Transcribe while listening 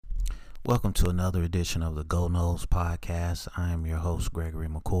Welcome to another edition of the Go Noles podcast. I am your host, Gregory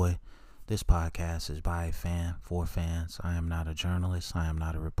McCoy. This podcast is by a fan, for fans. I am not a journalist. I am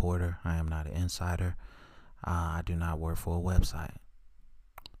not a reporter. I am not an insider. I do not work for a website.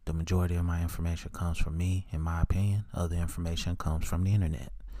 The majority of my information comes from me, in my opinion. Other information comes from the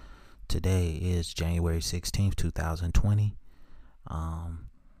internet. Today is January 16th, 2020.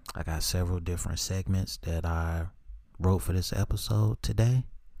 I got several different segments that I wrote for this episode today.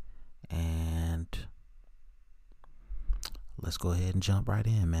 And let's go ahead and jump right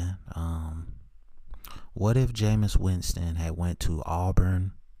in, man. What if Jameis Winston had went to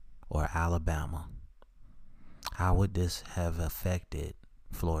Auburn or Alabama? How would this have affected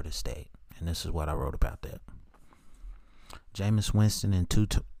Florida State? And this is what I wrote about that. Jameis Winston in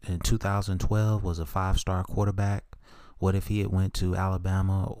 2012 was a 5-star quarterback. What if he had went to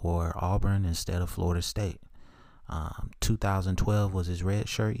Alabama or Auburn instead of Florida State? 2012 was his red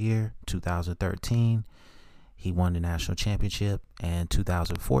shirt year. 2013, he won the national championship. And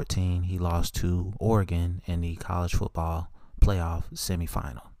 2014, he lost to Oregon in the college football playoff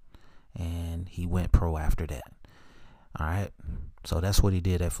semifinal. And he went pro after that. All right. So that's what he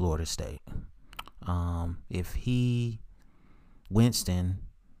did at Florida State. If Winston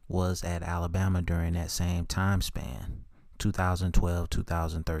was at Alabama during that same time span, 2012,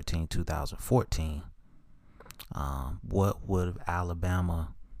 2013, 2014, what would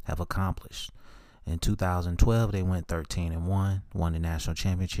Alabama have accomplished? In 2012, they went 13-1, won the national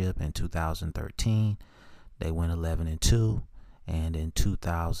championship. In 2013, they went 11-2, and in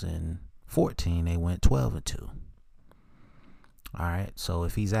 2014, they went 12-2. All right, so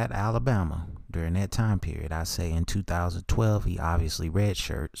if he's at Alabama during that time period, I say in 2012, he obviously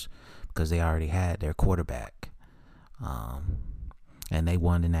redshirts because they already had their quarterback, and they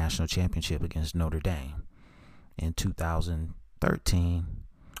won the national championship against Notre Dame. In 2013,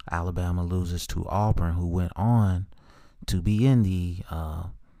 Alabama loses to Auburn, who went on to be in the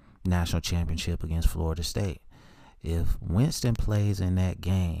national championship against Florida State. If Winston plays in that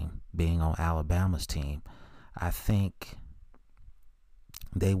game, being on Alabama's team, I think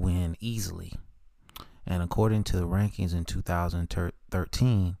they win easily. And according to the rankings in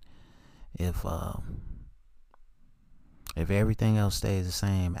 2013, if everything else stays the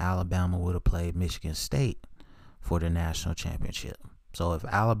same, Alabama would have played Michigan State for the national championship. So if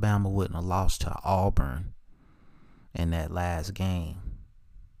Alabama wouldn't have lost to Auburn in that last game,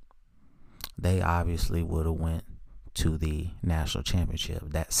 they obviously would have went to the national championship.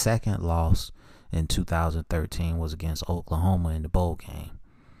 That second loss in 2013 was against Oklahoma in the bowl game.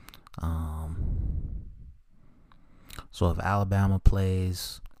 So if Alabama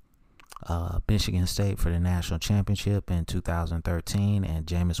plays Michigan State for the national championship in 2013 and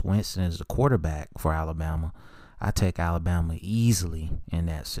Jameis Winston is the quarterback for Alabama, I take Alabama easily in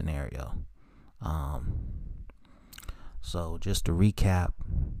that scenario. So just to recap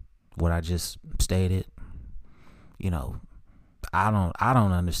what I just stated, I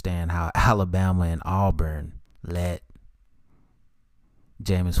don't understand how Alabama and Auburn let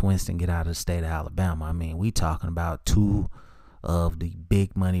Jameis Winston get out of the state of Alabama. I mean, we talking about two of the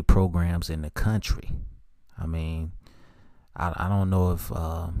big money programs in the country. I mean, I don't know if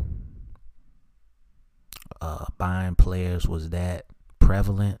buying players was that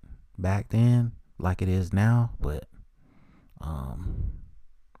prevalent back then like it is now, but I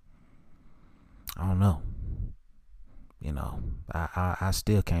don't know. I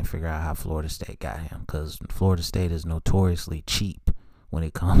still can't figure out how Florida State got him, because Florida State is notoriously cheap when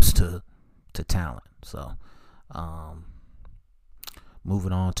it comes to talent. So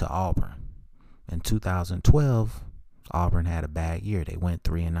moving on to Auburn. In 2012, Auburn had a bad year. They went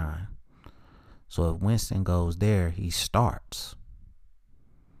 3-9. So if Winston goes there, he starts.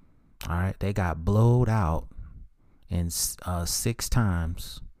 All right, they got blowed out in 6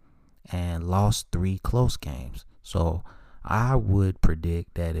 times and lost 3 close games. So I would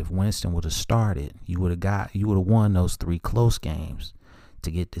predict that if Winston would have started, you would have won those 3 close games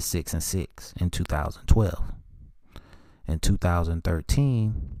to get to 6-6 in 2012. In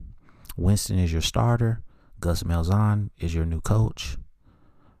 2013, Winston is your starter. Gus Malzahn is your new coach.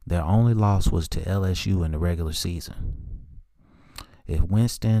 Their only loss was to LSU in the regular season. If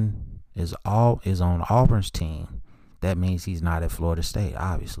Winston is on Auburn's team, that means he's not at Florida State,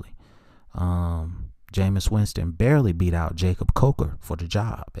 obviously. Jameis Winston barely beat out Jacob Coker for the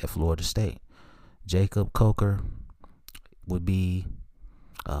job at Florida State. Jacob Coker would be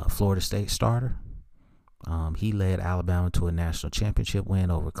Florida State starter. He led Alabama to a national championship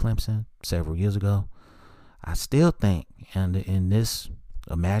win over Clemson several years ago. I still think, and in this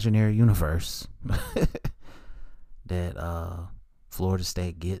imaginary universe, that Florida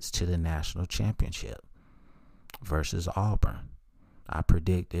State gets to the national championship versus Auburn. I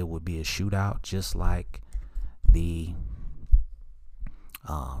predict it would be a shootout just like the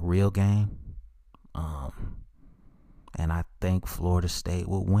real game. And I think Florida State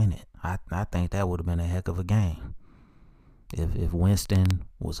would win it. I think that would have been a heck of a game. If Winston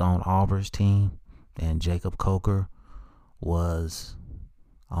was on Auburn's team and Jacob Coker was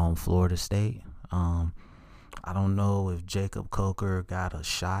on Florida State, I don't know if Jacob Coker got a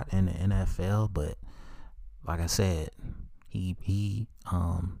shot in the NFL, but like I said, he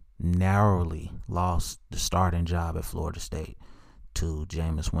narrowly lost the starting job at Florida State to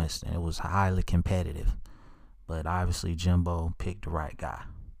Jameis Winston. It was highly competitive, but obviously Jimbo picked the right guy.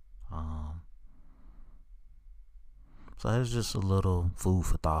 So that's just a little food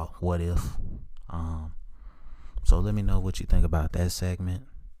for thought. What if? So let me know what you think about that segment.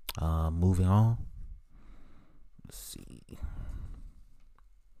 Moving on. Let's see.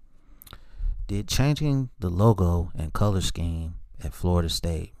 Did changing the logo and color scheme at Florida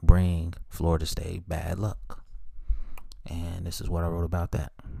State bring Florida State bad luck? And this is what I wrote about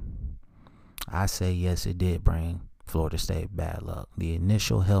that. I say yes, it did bring Florida State bad luck. The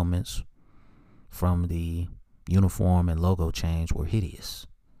initial helmets from the uniform and logo change were hideous.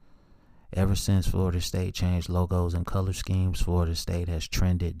 Ever since Florida State changed logos and color schemes, Florida State has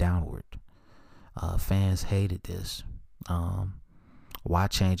trended downward. Fans hated this. Why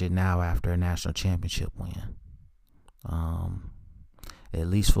change it now after a national championship win? At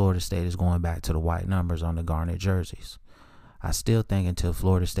least Florida State is going back to the white numbers on the garnet jerseys. I still think until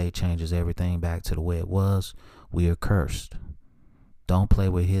Florida State changes everything back to the way it was, we are cursed. Don't play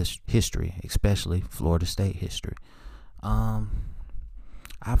with history, especially Florida State history.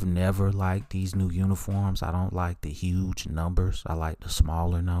 I've never liked these new uniforms. I don't like the huge numbers. I like the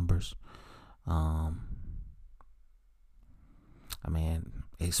smaller numbers. I mean,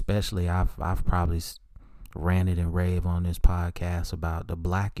 especially I've probably ranted and raved on this podcast about the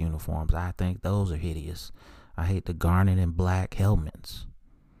black uniforms. I think those are hideous. I hate the garnet and black helmets.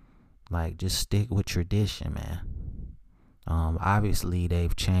 Like, just stick with tradition, man. Obviously,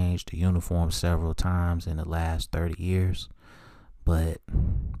 they've changed the uniform several times in the last 30 years, but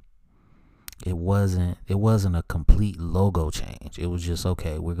it wasn't a complete logo change. It was just,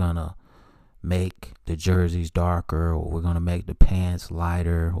 okay, we're gonna make the jerseys darker, or we're gonna make the pants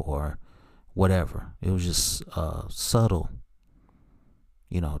lighter, or whatever. It was just subtle,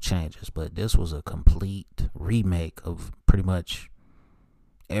 changes. But this was a complete remake of pretty much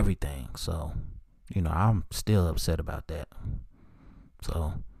everything. So, I'm still upset about that.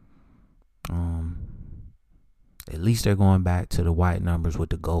 So, at least they're going back to the white numbers with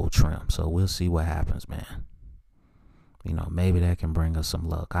the gold trim. So we'll see what happens, man. Maybe that can bring us some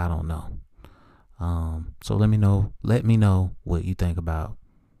luck. I don't know. So let me know what you think about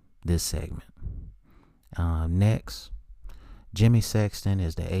this segment. Next, Jimmy Sexton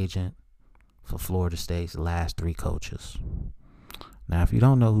is the agent for Florida State's last 3 coaches. Now, if you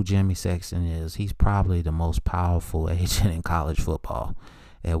don't know who Jimmy Sexton is, he's probably the most powerful agent in college football.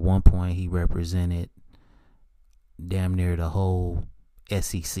 At one point, he represented damn near the whole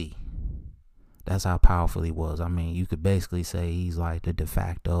SEC. That's how powerful he was. I mean, you could basically say he's like the de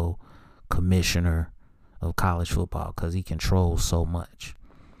facto commissioner of college football because he controls so much.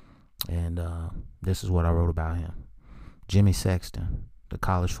 And this is what I wrote about him. Jimmy Sexton, the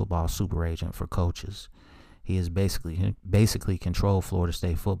college football super agent for coaches. He has basically controlled Florida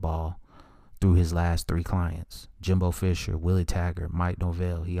State football through his last 3 clients: Jimbo Fisher, Willie Taggart, Mike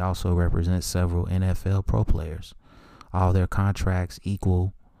Norvell. He also represents several NFL pro players. All their contracts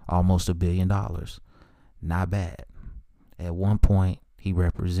equal almost $1 billion. Not bad. At one point, he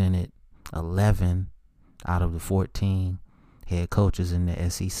represented 11 out of the 14 head coaches in the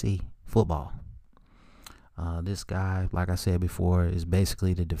SEC football. This guy, like I said before, is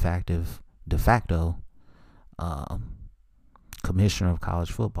basically the de facto commissioner of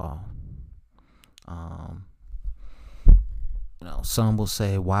college football. Some will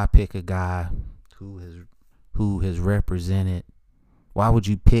say, why pick a guy who has represented? Why would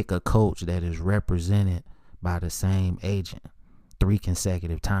you pick a coach that is represented by the same agent 3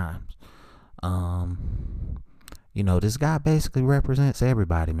 consecutive times? This guy basically represents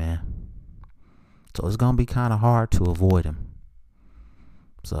everybody, man. So it's going to be kind of hard to avoid him.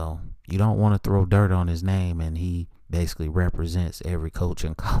 So you don't want to throw dirt on his name, and he basically represents every coach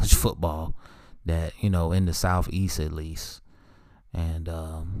in college football that, in the Southeast at least. And,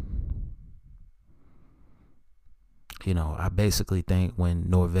 I basically think when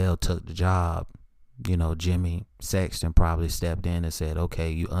Norvell took the job, Jimmy Sexton probably stepped in and said,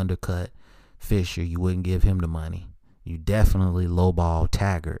 okay, you undercut Fisher. You wouldn't give him the money. You definitely lowball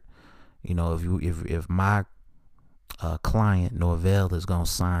Taggart. You know, if my client Norvell is gonna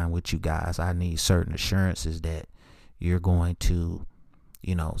sign with you guys, I need certain assurances that you're going to,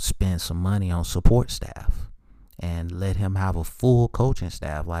 spend some money on support staff and let him have a full coaching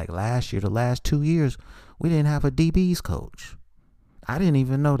staff. Like last year, the last 2 years, we didn't have a DB's coach. I didn't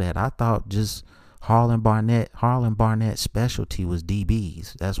even know that. I thought just Harlan Barnett's specialty was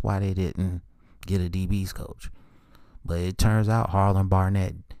DBs. That's why they didn't get a DB's coach. But it turns out Harlan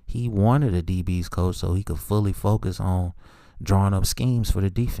Barnett, he wanted a DB's coach so he could fully focus on drawing up schemes for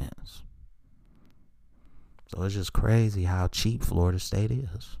the defense. So it's just crazy how cheap Florida State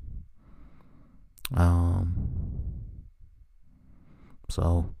is.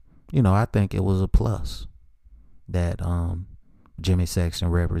 So, I think it was a plus that Jimmy Sexton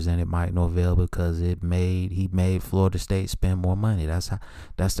represented Mike Norvell, because he made Florida State spend more money. That's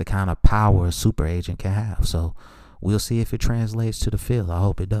the kind of power a super agent can have. So we'll see if it translates to the field. I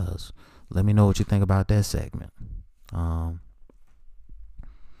hope it does. Let me know what you think about that segment. All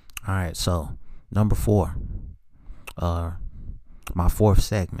right, so number 4, my fourth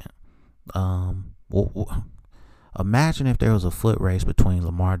segment. Imagine if there was a foot race between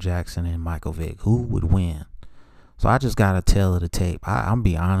Lamar Jackson and Michael Vick. Who would win? So I just got to tell the tape. I'm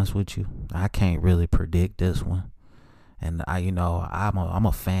be honest with you. I can't really predict this one. And I'm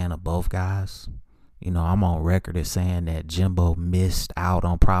a fan of both guys. I'm on record as saying that Jimbo missed out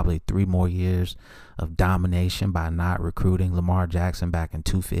on probably 3 more years of domination by not recruiting Lamar Jackson back in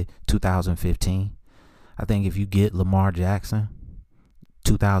 2015. I think if you get Lamar Jackson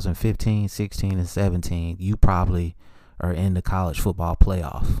 2015, 16, and 17, you probably are in the college football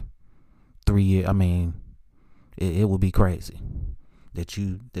playoff. 3 years. I mean, it would be crazy that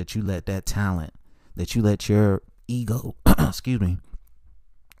you let that talent, that you let your ego,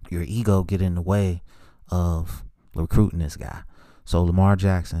 your ego get in the way of recruiting this guy. So Lamar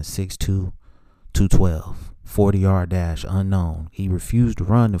Jackson, 6'2", 212, 40-yard dash unknown. He refused to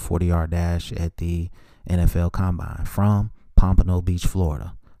run the 40-yard dash at the NFL Combine. From Pompano Beach,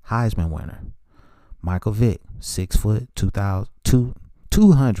 Florida. Heisman winner. Michael Vick, 6 foot,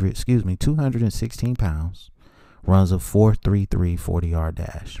 216 pounds. Runs a 4.33 40-yard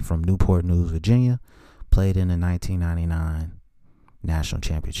dash. From Newport News, Virginia. Played in the 1999 National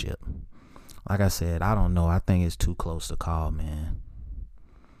Championship. Like I said, I don't know. I think it's too close to call, man.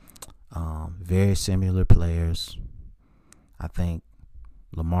 Very similar players. I think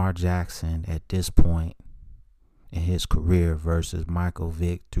Lamar Jackson at this point in his career versus Michael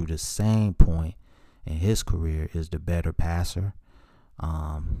Vick through the same point in his career is the better passer.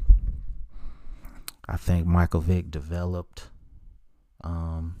 I think Michael Vick developed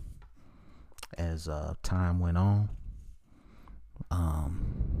as time went on.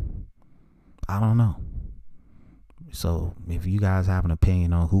 I don't know. So if you guys have an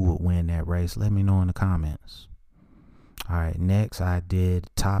opinion on who would win that race, let me know in the comments. All right, next I did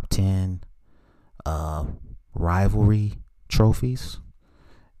top 10 rivalry trophies,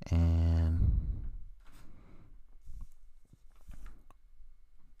 and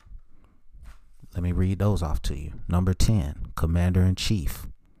let me read those off to you. Number 10, Commander-in-Chief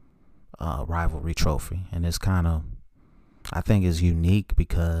rivalry trophy, and it's kind of, I think it's unique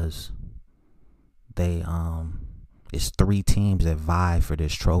because it's 3 teams that vie for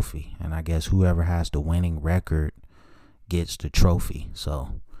this trophy, and I guess whoever has the winning record gets the trophy.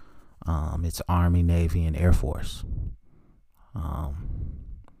 So it's Army, Navy, and Air Force. So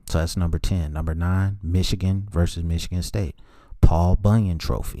that's number 10. Number 9, Michigan versus Michigan State. Paul Bunyan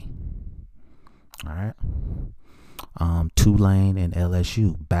Trophy. All right. Tulane and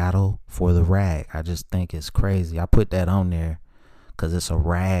LSU. Battle for the rag. I just think it's crazy. I put that on there because it's a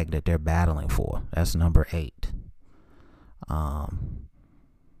rag that they're battling for. That's number 8.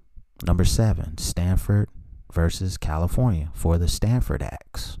 Number 7, Stanford versus California for the Stanford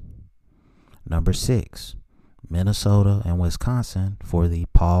Axe. Number 6, Minnesota and Wisconsin for the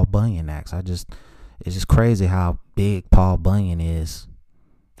Paul Bunyan Axe. It's just crazy how big Paul Bunyan is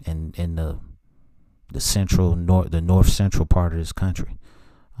in the north central part of this country.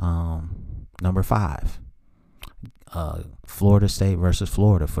 Number 5, Florida State versus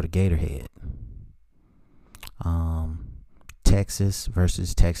Florida for the Gatorhead. Texas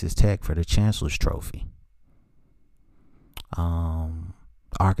versus Texas Tech for the Chancellor's Trophy.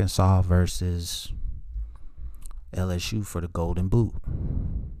 Arkansas versus LSU for the Golden Boot.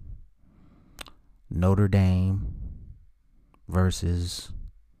 Notre Dame versus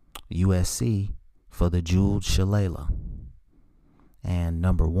USC for the Jeweled Shillelagh. And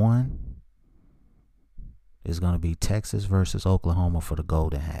number 1 is going to be Texas versus Oklahoma for the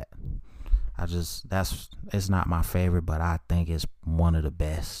Golden Hat. It's not my favorite, but I think it's one of the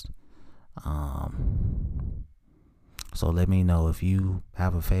best. So let me know if you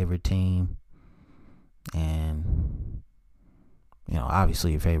have a favorite team, and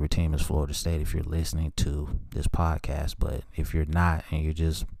obviously your favorite team is Florida State if you're listening to this podcast. But if you're not and you're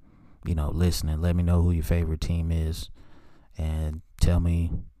just listening, let me know who your favorite team is, and tell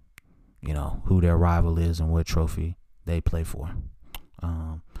me who their rival is and what trophy they play for.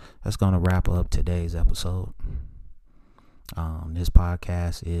 That's gonna wrap up today's episode. This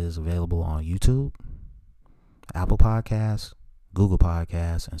podcast is available on YouTube, Apple Podcasts, Google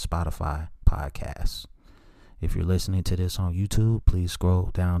Podcasts, and Spotify Podcasts. If you're listening to this on YouTube, please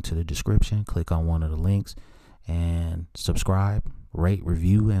scroll down to the description, click on one of the links, and subscribe, rate,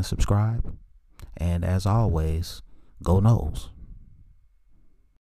 review, and subscribe. And as always, go Noles.